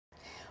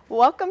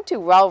Welcome to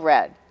Well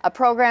Read, a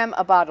program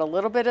about a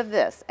little bit of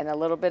this and a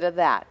little bit of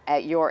that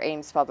at your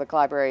Ames Public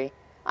Library.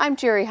 I'm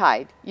Jerry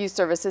Hyde, Youth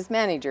Services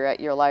Manager at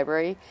your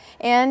library,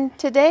 and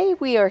today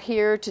we are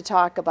here to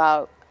talk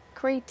about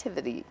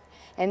creativity.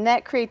 And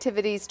that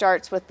creativity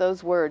starts with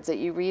those words that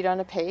you read on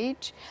a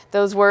page,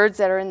 those words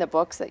that are in the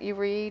books that you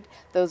read,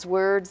 those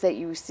words that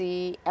you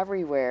see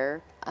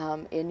everywhere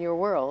in your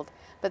world.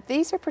 But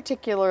these are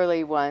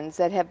particularly ones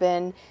that have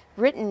been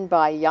written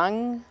by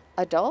young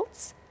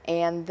adults,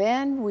 and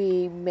then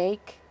we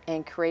make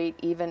and create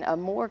even a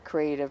more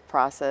creative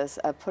process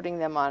of putting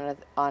them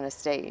on a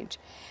stage.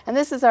 And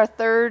this is our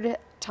third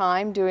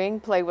time doing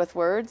Play with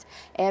Words,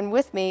 and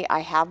with me I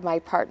have my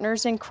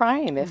partners in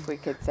crime, if we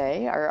could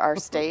say, our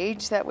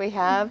stage that we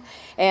have.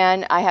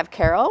 And I have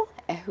Carol,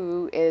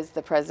 who is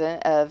the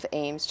president of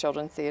Ames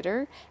Children's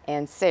Theater,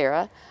 and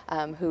Sarah,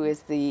 who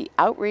is the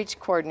outreach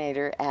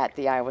coordinator at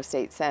the Iowa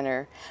State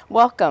Center.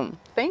 Welcome.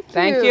 Thank you.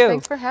 Thank you.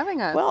 Thanks for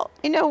having us. Well,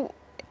 you know,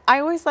 I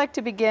always like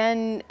to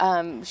begin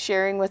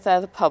sharing with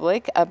the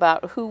public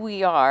about who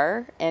we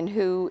are and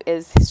who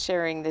is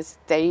sharing this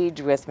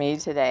stage with me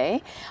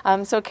today.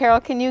 So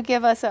Carol, can you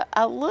give us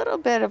a little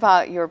bit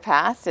about your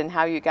past and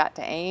how you got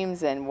to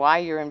Ames and why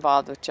you're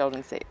involved with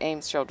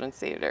Ames Children's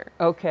Theater?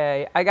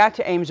 Okay, I got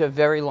to Ames a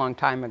very long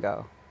time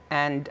ago,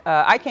 and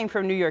I came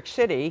from New York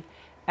City,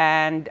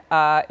 and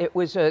it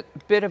was a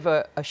bit of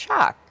a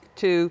shock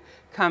to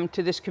come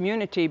to this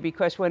community,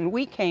 because when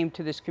we came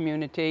to this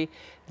community,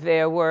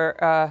 there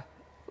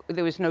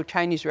was no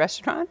Chinese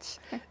restaurants,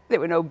 there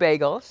were no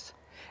bagels,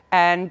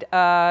 and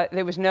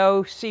there was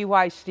no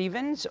C.Y.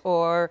 Stevens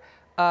or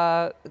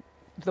the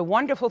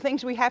wonderful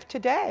things we have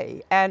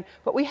today.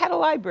 But we had a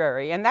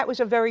library, and that was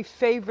a very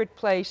favorite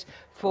place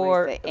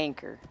for the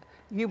anchor.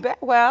 You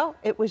bet. Well,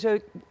 it was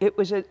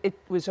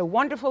a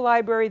wonderful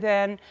library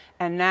then,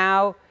 and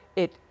now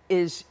it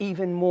is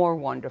even more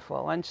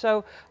wonderful. And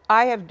so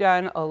I have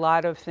done a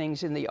lot of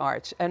things in the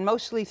arts, and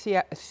mostly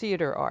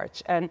theater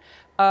arts. And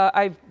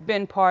I've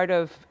been part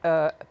of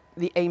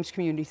the Ames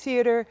Community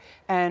Theater,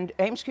 and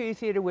Ames Community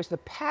Theater was the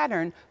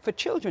pattern for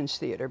children's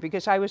theater,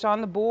 because I was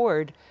on the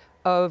board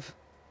of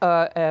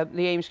the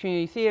Ames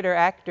Community Theater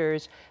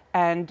actors,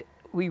 and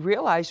we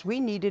realized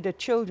we needed a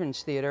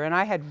children's theater, and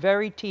I had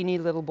very teeny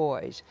little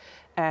boys.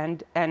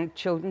 And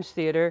children's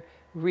theater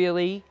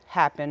really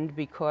happened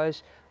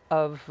because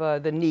of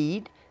the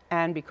need,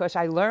 and because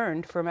I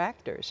learned from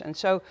actors. And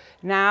so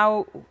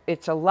now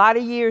it's a lot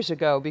of years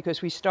ago,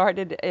 because we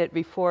started it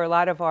before a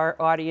lot of our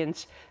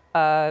audience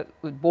was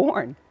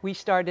born. We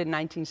started in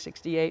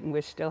 1968, and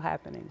we're still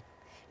happening.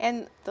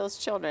 And those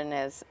children,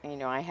 as you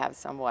know, I have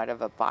somewhat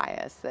of a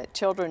bias that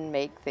children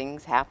make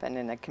things happen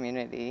in a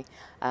community.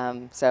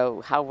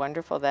 So how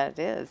wonderful that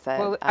is. That,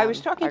 well, I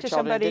was talking to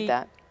somebody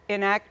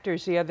in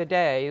actors the other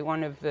day,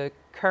 one of the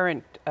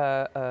current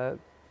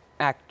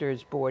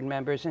actors board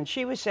members, and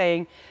she was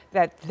saying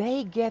that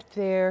they get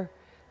their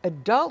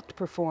adult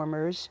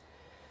performers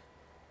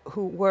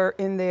who were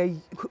in the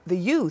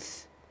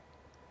youth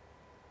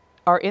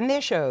are in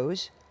their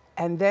shows,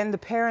 and then the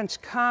parents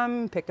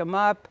come pick them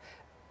up,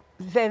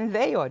 then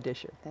they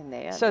audition.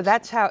 So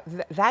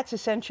that's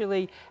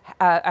essentially,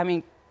 I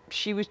mean,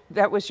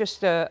 that was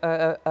just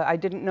I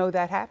didn't know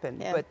that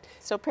happened. Yeah. But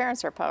so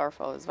parents are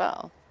powerful as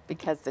well,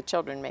 because the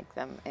children make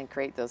them and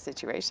create those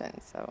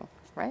situations. So,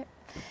 right?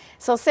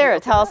 So Sarah,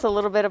 tell us a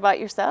little bit about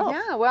yourself.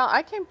 Yeah, well,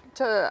 I came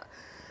to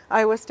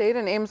Iowa State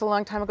and Ames a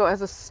long time ago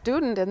as a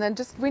student, and then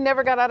we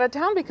never got out of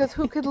town, because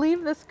who could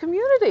leave this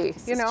community,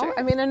 you know? True.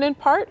 I mean, and in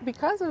part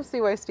because of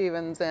C.Y.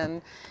 Stevens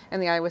and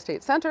the Iowa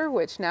State Center,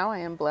 which now I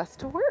am blessed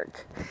to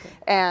work. Okay.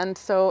 And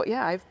so,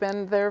 yeah, I've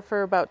been there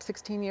for about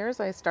 16 years.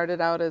 I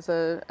started out as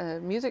a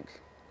music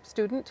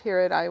student here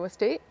at Iowa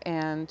State,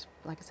 and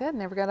like I said,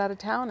 never got out of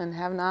town and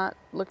have not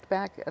looked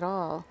back at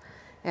all.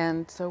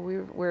 And so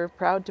we're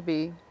proud to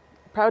be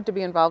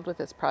involved with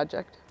this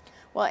project.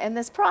 Well, and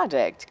this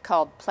project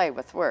called Play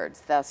with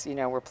Words, thus, you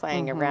know, we're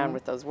playing around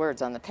with those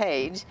words on the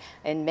page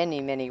in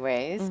many, many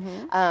ways,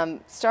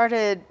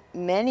 started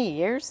many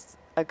years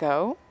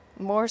ago,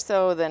 more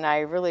so than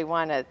I really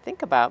want to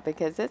think about,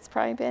 because it's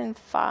probably been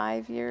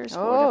 5 years,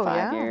 4 to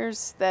 5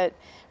 years that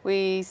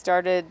we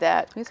started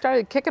that. We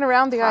started kicking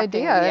around the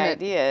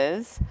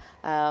ideas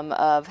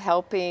of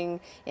helping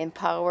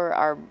empower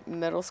our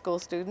middle school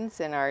students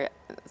and our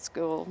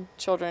school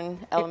children,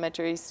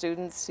 elementary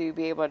students, to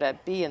be able to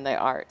be in the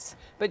arts.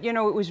 But you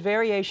know, it was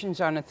variations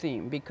on a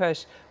theme,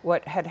 because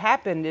what had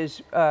happened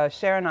is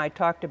Sarah and I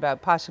talked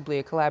about possibly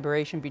a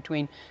collaboration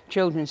between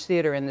Children's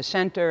Theater and the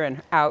Center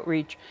and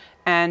Outreach,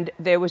 and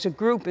there was a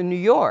group in New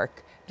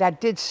York that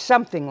did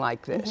something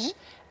like this.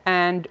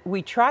 And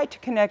we tried to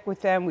connect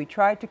with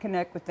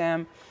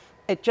them,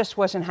 it just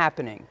wasn't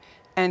happening.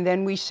 And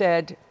then we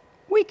said,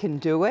 we can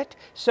do it.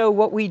 So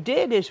what we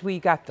did is we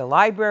got the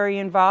library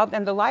involved,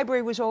 and the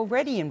library was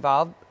already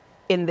involved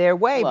in their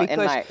way,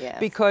 well,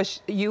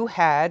 because you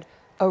had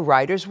a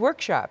writer's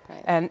workshop,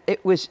 and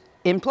it was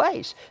in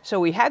place. So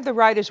we had the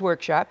writer's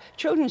workshop.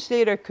 Children's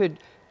Theater could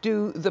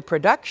do the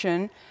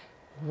production.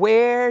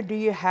 Where do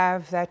you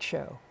have that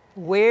show?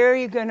 Where are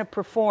you going to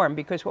perform?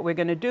 Because what we're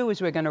going to do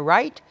is we're going to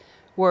write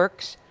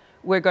works,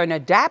 we're going to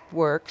adapt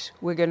works,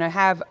 we're going to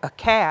have a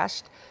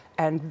cast,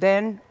 and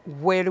then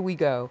where do we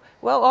go?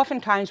 Well,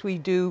 oftentimes we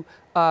do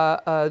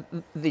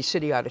the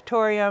City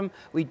Auditorium,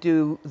 we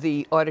do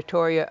the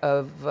auditoria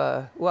of,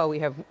 well, we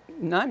have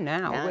none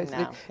now. None Was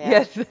now, it? yeah.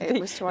 Yes, It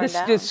was torn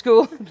down. the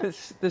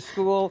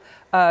school,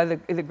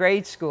 the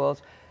grade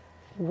schools.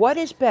 What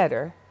is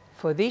better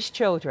for these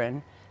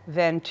children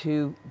than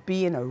to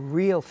be in a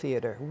real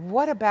theater?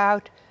 What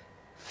about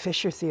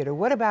Fisher Theater?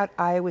 What about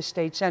Iowa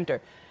State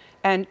Center?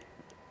 And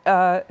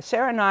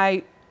Sarah and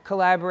I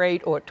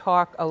collaborate or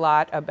talk a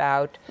lot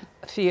about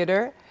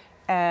theater.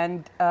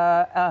 And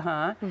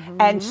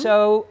and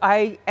so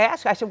I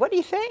asked, I said, what do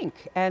you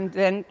think? And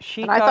then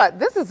she And I thought,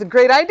 this is a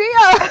great idea.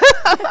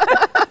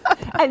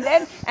 and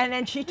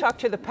then she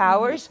talked to the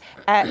powers,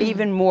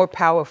 even more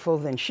powerful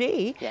than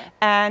she, Yeah.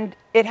 and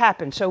it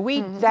happened. So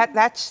we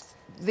that's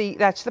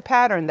the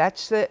pattern.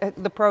 That's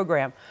the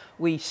program.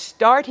 We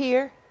start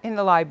here in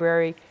the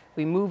library.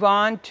 We move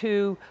on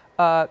to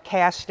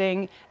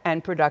casting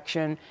and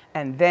production,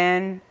 and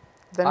then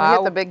Then we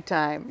hit the big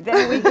time.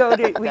 Then we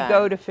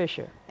go to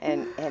Fisher.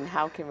 And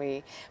how can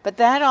we, but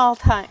that all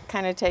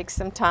kind of takes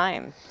some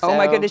time. Oh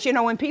my So- goodness! You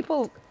know, when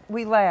people,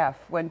 we laugh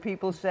when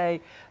people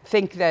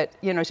think that,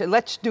 you know, say,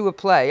 let's do a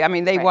play. I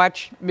mean, they Right.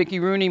 watch Mickey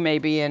Rooney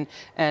maybe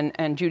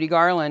and Judy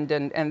Garland,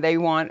 and they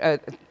want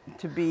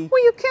to be.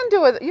 Well, you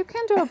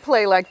can do a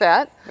play like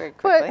that, Very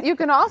but quickly. you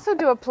can also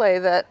do a play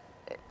that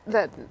you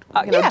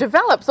know, yeah.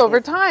 develops over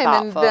time,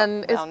 Thoughtful. and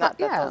then it's Well, not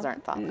that yeah. those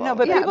aren't thoughtful. No,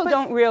 but Yeah, people but-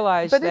 don't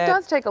realize But that it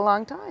does take a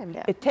long time.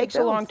 Yeah. it takes a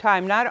does. long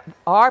time. Not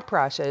our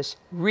process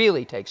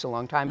really takes a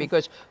long time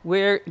because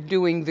we're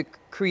doing the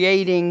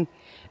creating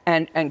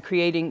and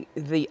creating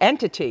the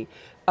entity.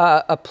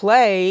 A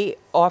play,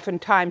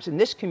 oftentimes in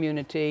this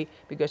community,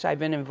 because I've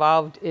been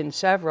involved in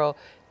several,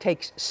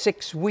 takes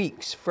 6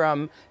 weeks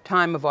from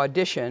time of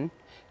audition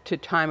to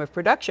time of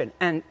production,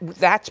 and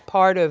that's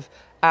part of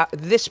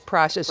this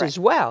process as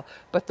well.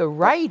 But the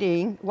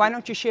writing, why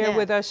don't you share Yeah.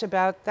 with us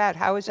about that?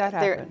 How is that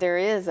happening? There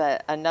is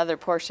another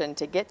portion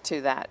to get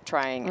to that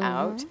trying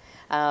out,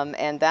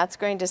 and that's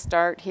going to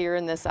start here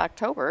in this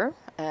October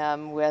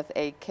with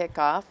a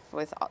kickoff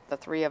with the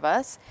three of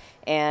us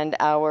and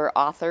our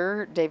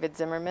author, David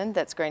Zimmerman,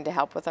 that's going to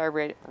help with our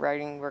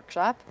writing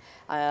workshop,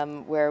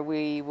 where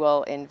we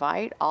will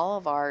invite all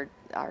of our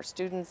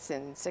students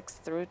in 6th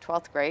through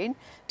 12th grade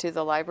to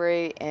the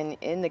library and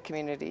in the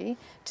community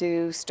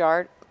to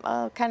start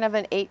kind of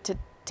an 8 to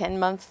 10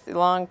 month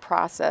long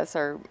process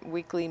or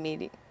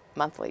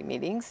monthly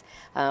meetings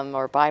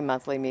or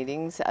bi-monthly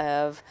meetings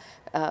of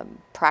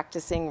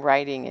practicing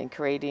writing and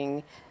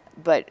creating,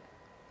 but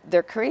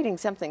they're creating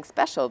something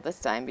special this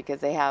time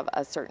because they have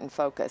a certain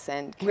focus.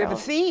 And We have a Carol,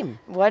 theme.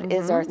 what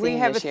is our theme We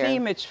have a this year?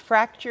 theme. It's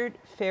Fractured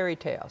Fairy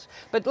Tales.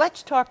 But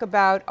let's talk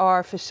about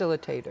our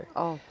facilitator.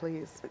 Oh,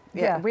 please.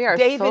 Yeah, we are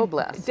so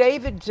blessed.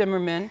 David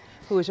Zimmerman,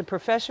 who is a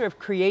professor of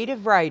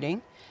creative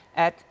writing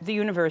at the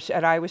university,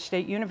 at Iowa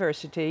State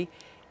University.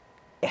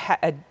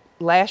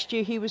 Last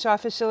year he was our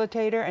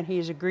facilitator, and he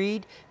has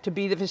agreed to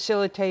be the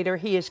facilitator.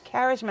 He is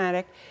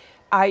charismatic.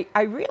 I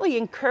really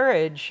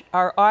encourage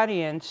our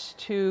audience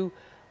to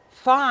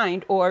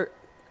find or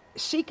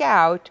seek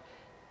out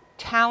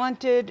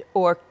talented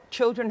or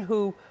children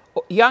who,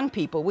 young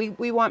people.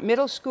 We want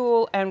middle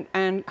school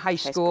and high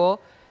school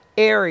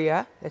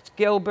area. That's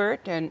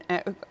Gilbert and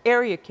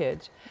area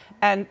kids,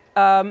 and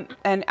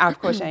of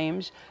course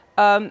Ames.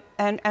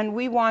 And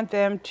we want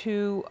them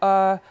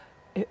to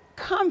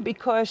come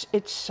because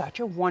it's such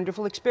a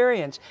wonderful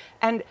experience.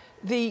 And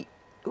they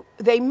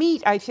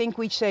meet, I think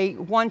we say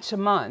once a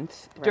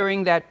month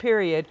during that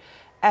period,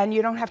 and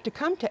you don't have to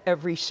come to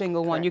every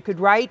single one. You could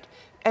write,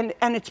 and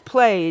it's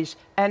plays,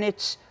 and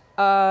it's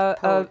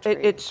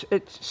it's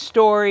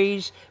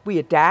stories. We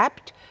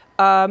adapt,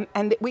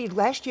 and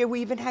last year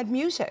we even had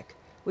music.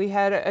 We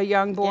had a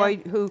young boy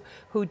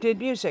who did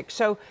music.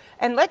 So,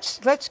 and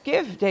let's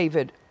give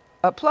David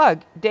a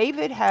plug.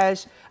 David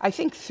has, I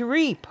think,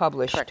 3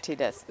 published. Correct, he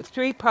does.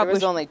 3 There published.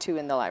 was only 2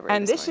 in the library.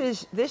 And this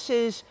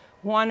is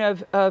one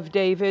of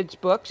David's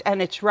books,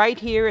 and it's right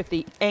here at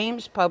the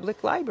Ames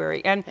Public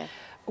Library. And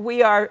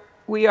we are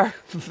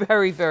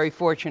very, very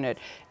fortunate.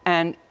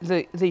 And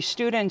the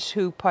students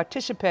who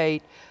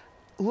participate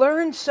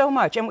learn so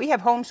much, and we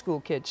have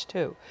homeschool kids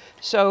too.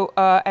 So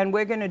and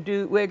we're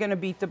gonna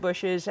beat the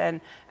bushes,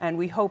 and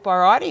we hope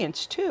our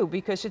audience too,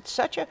 because it's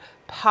such a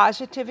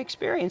positive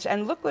experience.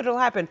 And look what'll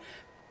happen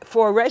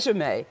for a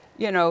resume.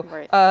 You know,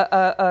 Right.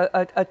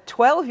 A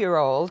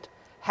 12-year-old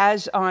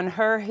has on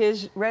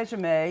his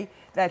resume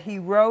that he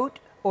wrote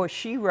or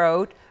she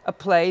wrote a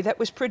play that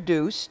was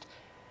produced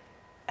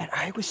at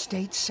Iowa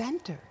State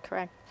Center.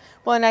 Correct.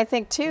 Well, and I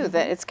think too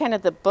that it's kind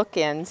of the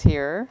bookends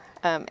here,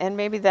 and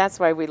maybe that's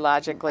why we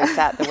logically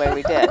sat the way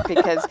we did,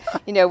 because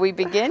we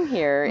begin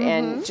here,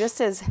 and just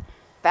as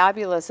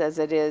fabulous as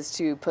it is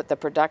to put the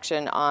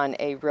production on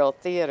a real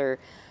theater,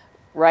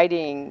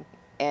 writing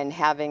and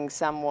having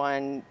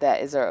someone that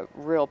is a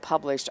real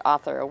published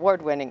author,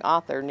 award-winning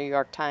author, New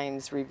York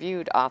Times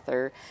reviewed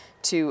author,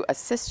 to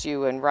assist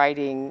you in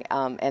writing,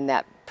 and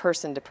that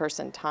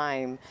person-to-person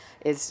time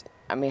is,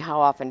 I mean,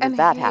 how often does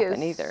that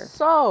happen either?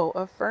 So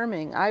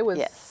affirming. I was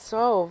Yes.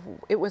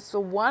 it was so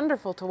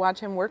wonderful to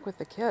watch him work with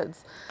the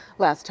kids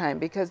last time,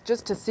 because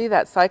just to see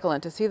that cycle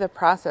and to see the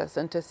process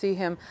and to see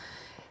him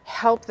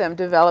help them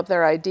develop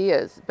their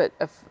ideas, but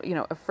you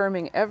know,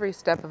 affirming every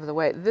step of the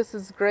way. This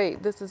is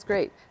great. This is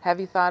great. Have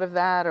you thought of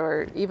that?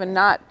 Or even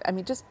not. I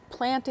mean, just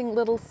planting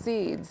little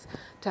seeds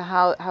to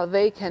how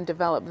they can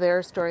develop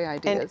their story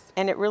ideas.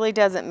 And it really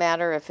doesn't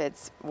matter if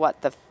it's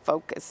what the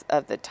focus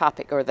of the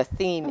topic or the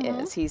theme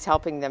is. He's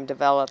helping them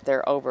develop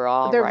their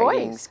overall Their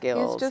writing voice.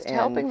 skills. He's just and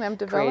helping them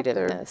develop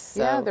creativeness.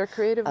 their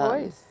creative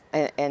voice.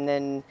 And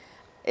then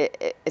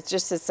it's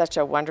just such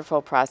a wonderful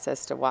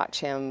process to watch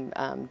him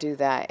do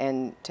that,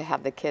 and to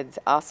have the kids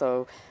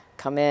also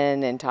come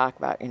in and talk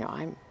about, you know,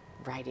 I'm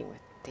writing with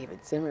David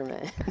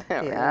Zimmerman.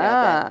 You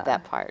know,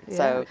 that part. Yeah.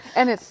 So,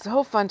 and it's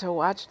so fun to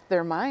watch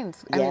their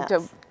minds. I mean,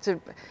 Yes. I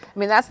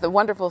mean, that's the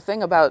wonderful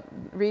thing about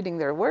reading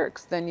their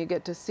works. Then you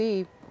get to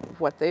see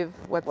what's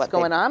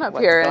going on up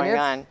what's here, going and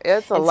on.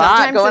 it's a And lot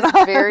sometimes going it's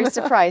on. very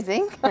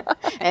surprising,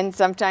 and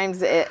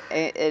sometimes it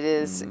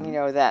is, you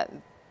know, that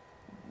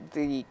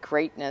the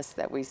greatness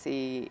that we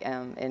see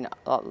in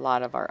a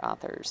lot of our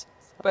authors.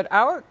 But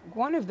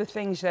one of the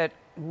things that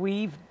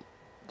we've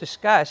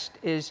discussed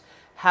is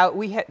how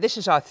this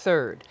is our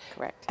third.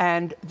 Correct.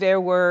 And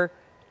there were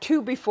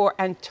two before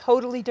and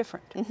totally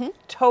different.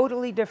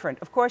 Totally different.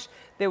 Of course,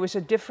 there was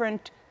a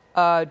different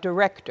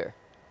director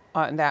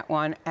on that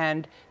one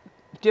and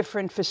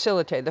different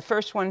facilitator. The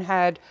first one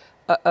had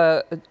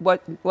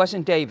what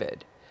wasn't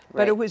David, but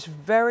Right. it was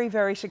very,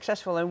 very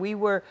successful. And we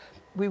were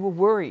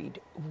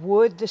worried,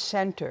 would the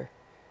center,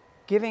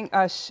 giving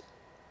us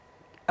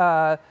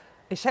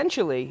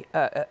essentially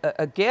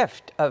a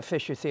gift of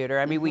Fisher Theater,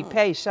 I mean, we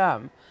pay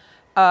some,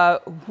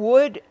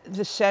 would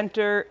the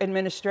center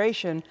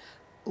administration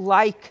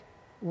like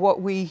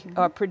what we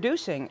are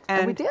producing?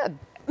 And we did.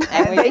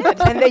 And we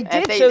did. And they did.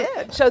 And they so,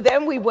 did. so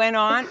then we went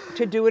on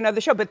to do another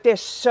show, but they're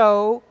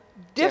so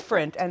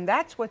different, and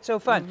that's what's so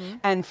fun.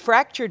 And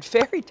Fractured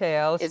Fairy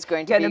Tales Is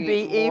going to gonna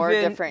be more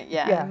even, different,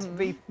 yeah.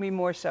 be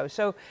more so.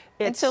 So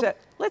And it's so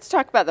let's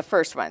talk about the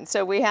first one.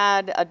 So we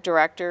had a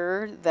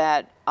director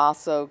that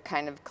also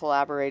kind of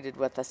collaborated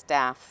with the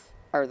staff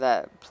or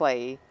the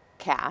play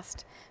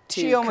cast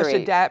to she almost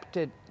create,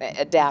 adapted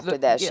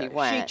as she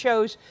went.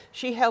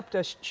 She helped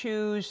us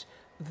choose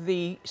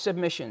the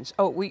submissions.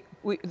 Oh,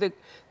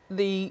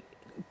 the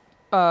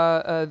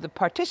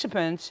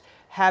participants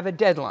have a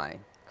deadline.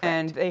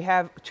 And they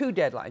have two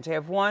deadlines. They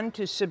have one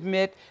to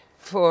submit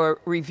for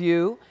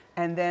review,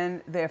 and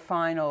then their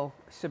final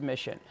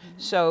submission.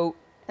 So,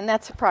 And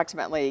that's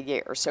approximately a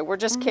year. So we're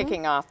just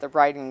kicking off the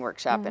writing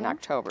workshop in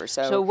October.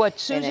 So what in a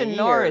Susan year-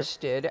 Norris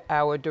did,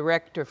 our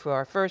director for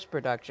our first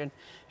production,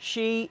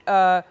 she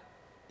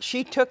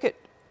took it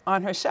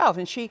on herself,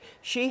 and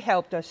she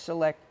helped us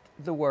select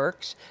the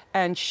works,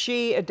 and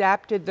she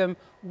adapted them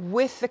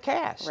with the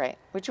cast. Right,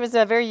 which was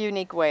a very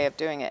unique way of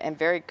doing it and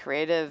very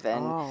creative,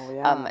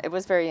 and it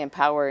was very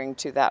empowering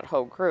to that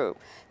whole group.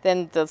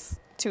 Then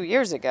 2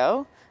 years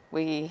ago,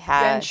 we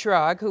had Ben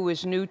Schrag, who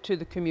was new to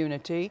the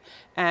community,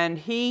 and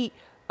he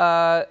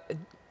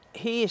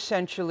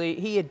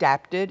essentially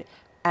adapted,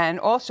 and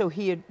also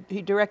he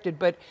directed,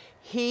 but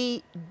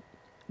he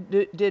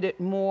did it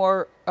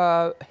more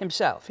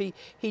himself.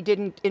 He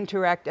didn't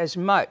interact as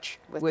much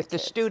with the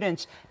kids.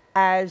 students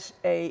as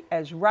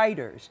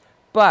writers,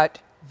 but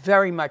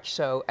very much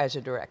so as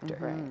a director.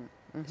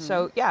 Right.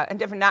 So yeah, and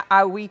different.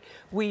 Now we're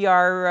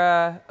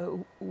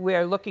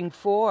looking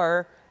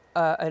for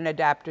an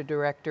adapted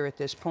director at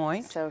this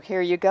point. So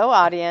here you go,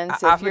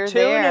 audience. If you're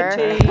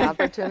there,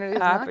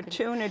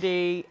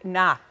 Opportunity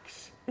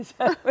knocks.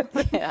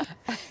 yeah.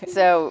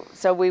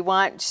 So we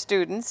want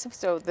students.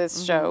 So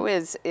this show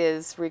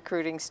is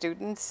recruiting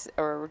students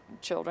or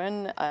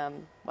children.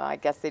 Well, I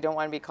guess they don't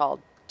want to be called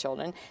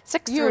children,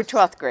 6th through Youth.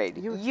 12th grade,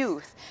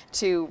 youth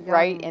to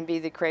write and be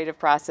the creative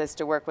process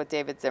to work with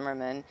David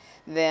Zimmerman.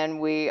 Then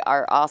we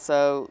are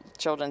also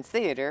Children's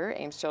Theater.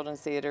 Ames Children's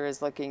Theater is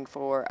looking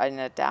for an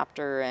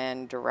adapter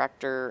and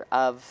director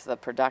of the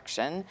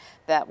production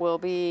that will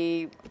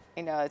be,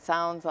 you know, it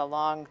sounds a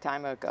long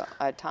time ago,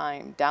 a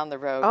time down the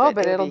road. Oh,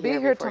 but it'll be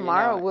here before you know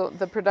tomorrow. it.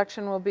 The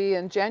production will be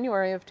in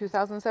January of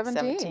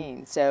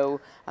 2017.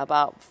 So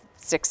about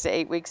 6 to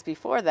 8 weeks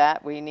before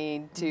that, we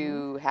need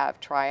to have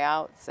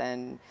tryouts,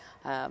 and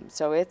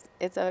so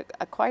it's a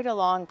quite a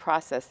long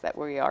process that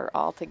we are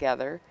all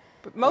together.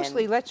 But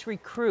mostly, let's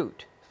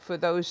recruit for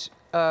those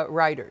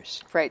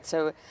writers. Right.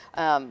 So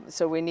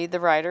so we need the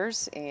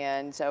writers,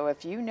 and so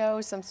if you know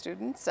some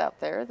students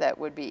out there that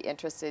would be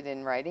interested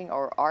in writing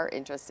or are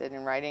interested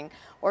in writing,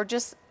 or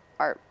just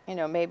are, you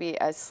know, maybe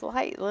a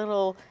slight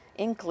little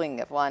inkling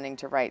of wanting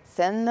to write,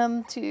 send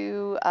them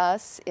to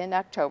us in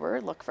October.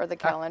 Look for the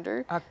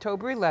calendar.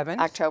 October 11th.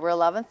 October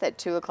 11th at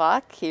 2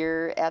 o'clock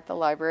here at the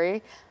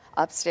library.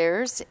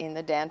 upstairs in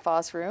the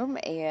Danfoss room,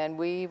 and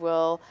we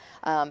will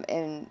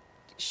and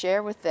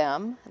share with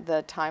them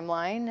the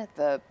timeline,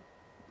 the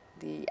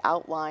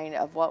outline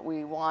of what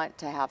we want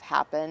to have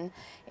happen,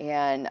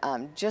 and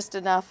just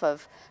enough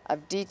of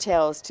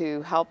details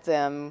to help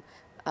them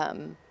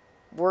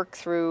work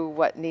through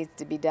what needs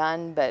to be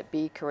done, but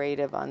be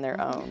creative on their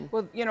own.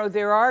 Well, you know,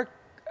 there are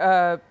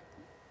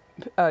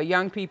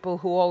young people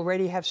who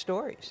already have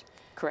stories.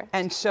 Correct.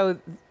 And so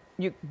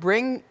you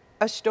bring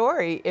a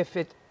story if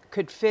it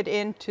could fit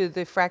into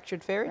the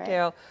Fractured Fairy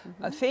Tale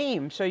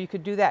theme, so you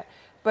could do that.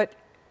 But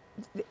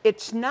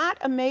it's not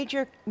a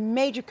major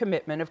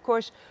commitment, of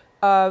course,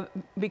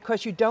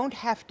 because you don't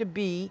have to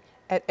be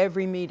at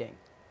every meeting.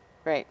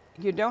 Right.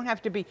 You don't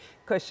have to be,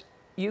 because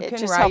you It can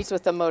just write. helps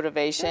with the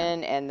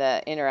motivation and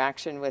the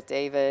interaction with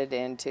David,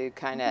 and to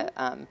kind of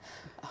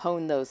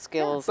hone those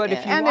skills. But if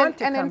and- you And want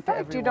to in come to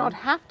fact, you don't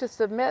everyone. have to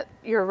submit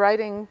your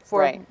writing for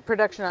Right.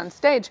 production on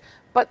stage.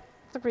 But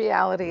the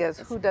reality is,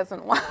 who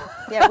doesn't want?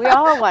 Yeah, we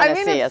all want I to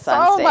mean, see it's us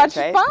on so much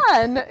stage, right?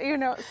 fun, you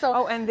know. So,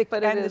 Oh, and the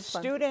but it and the is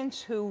fun.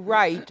 students who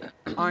write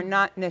are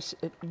not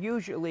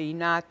usually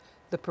not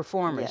the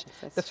performers. Yes,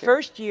 that's The true.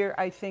 first year,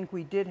 I think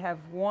we did have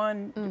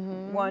one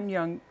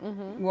young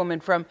woman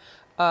from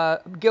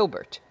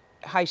Gilbert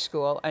High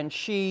School, and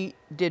she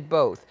did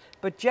both.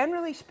 But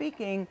generally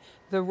speaking,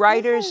 the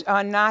writers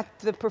are not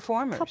the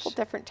performers. Couple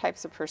different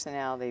types of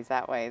personalities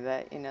that way,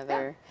 that, you know,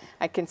 they're,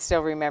 I can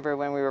still remember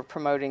when we were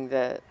promoting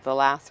the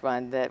last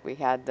one, that we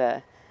had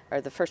the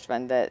first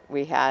one, that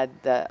we had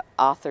the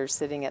author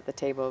sitting at the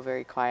table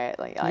very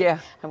quietly, like, Yeah.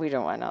 and we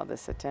don't want all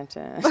this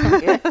attention. And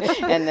then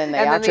the And then the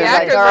actors, like,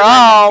 actors are are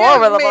all like,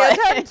 over the "Give me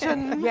place.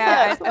 attention."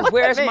 Yeah, and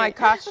where's me. my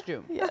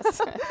costume? Yes.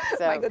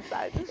 So My good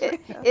side.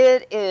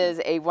 it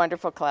is a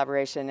wonderful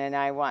collaboration, and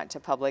I want to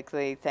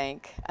publicly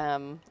thank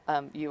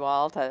you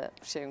all to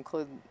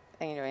include,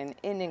 you know,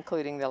 in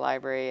including the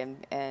library,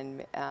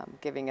 and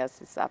giving us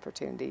this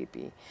opportunity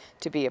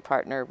to be a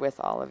partner with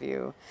all of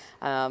you.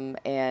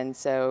 And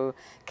so,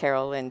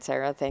 Carol and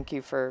Sarah, thank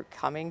you for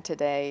coming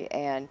today.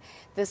 And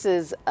this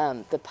is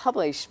the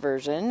published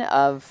version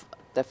of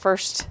the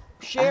first.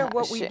 Share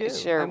what we do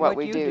Share and what what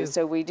we you do. do.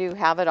 So we do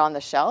have it on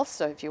the shelf.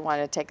 So if you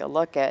want to take a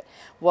look at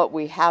what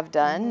we have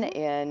done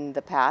in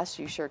the past,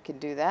 you sure can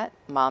do that.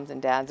 Moms and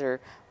dads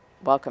are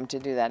welcome to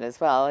do that as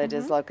well. It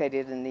is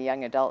located in the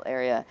young adult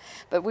area.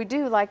 But we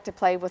do like to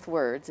play with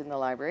words in the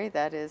library.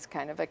 That is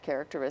kind of a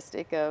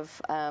characteristic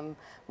of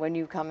when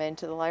you come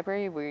into the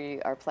library.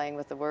 We are playing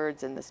with the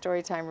words in the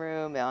storytime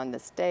room, on the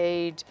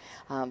stage,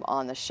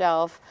 on the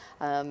shelf,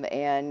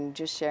 and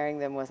just sharing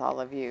them with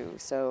all of you.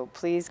 So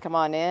please come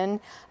on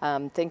in.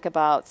 Think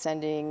about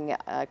sending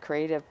a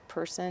creative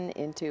person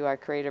into our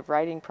creative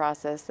writing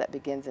process that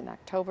begins in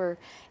October,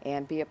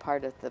 and be a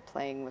part of the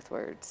Playing with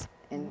Words.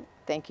 And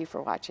thank you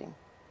for watching.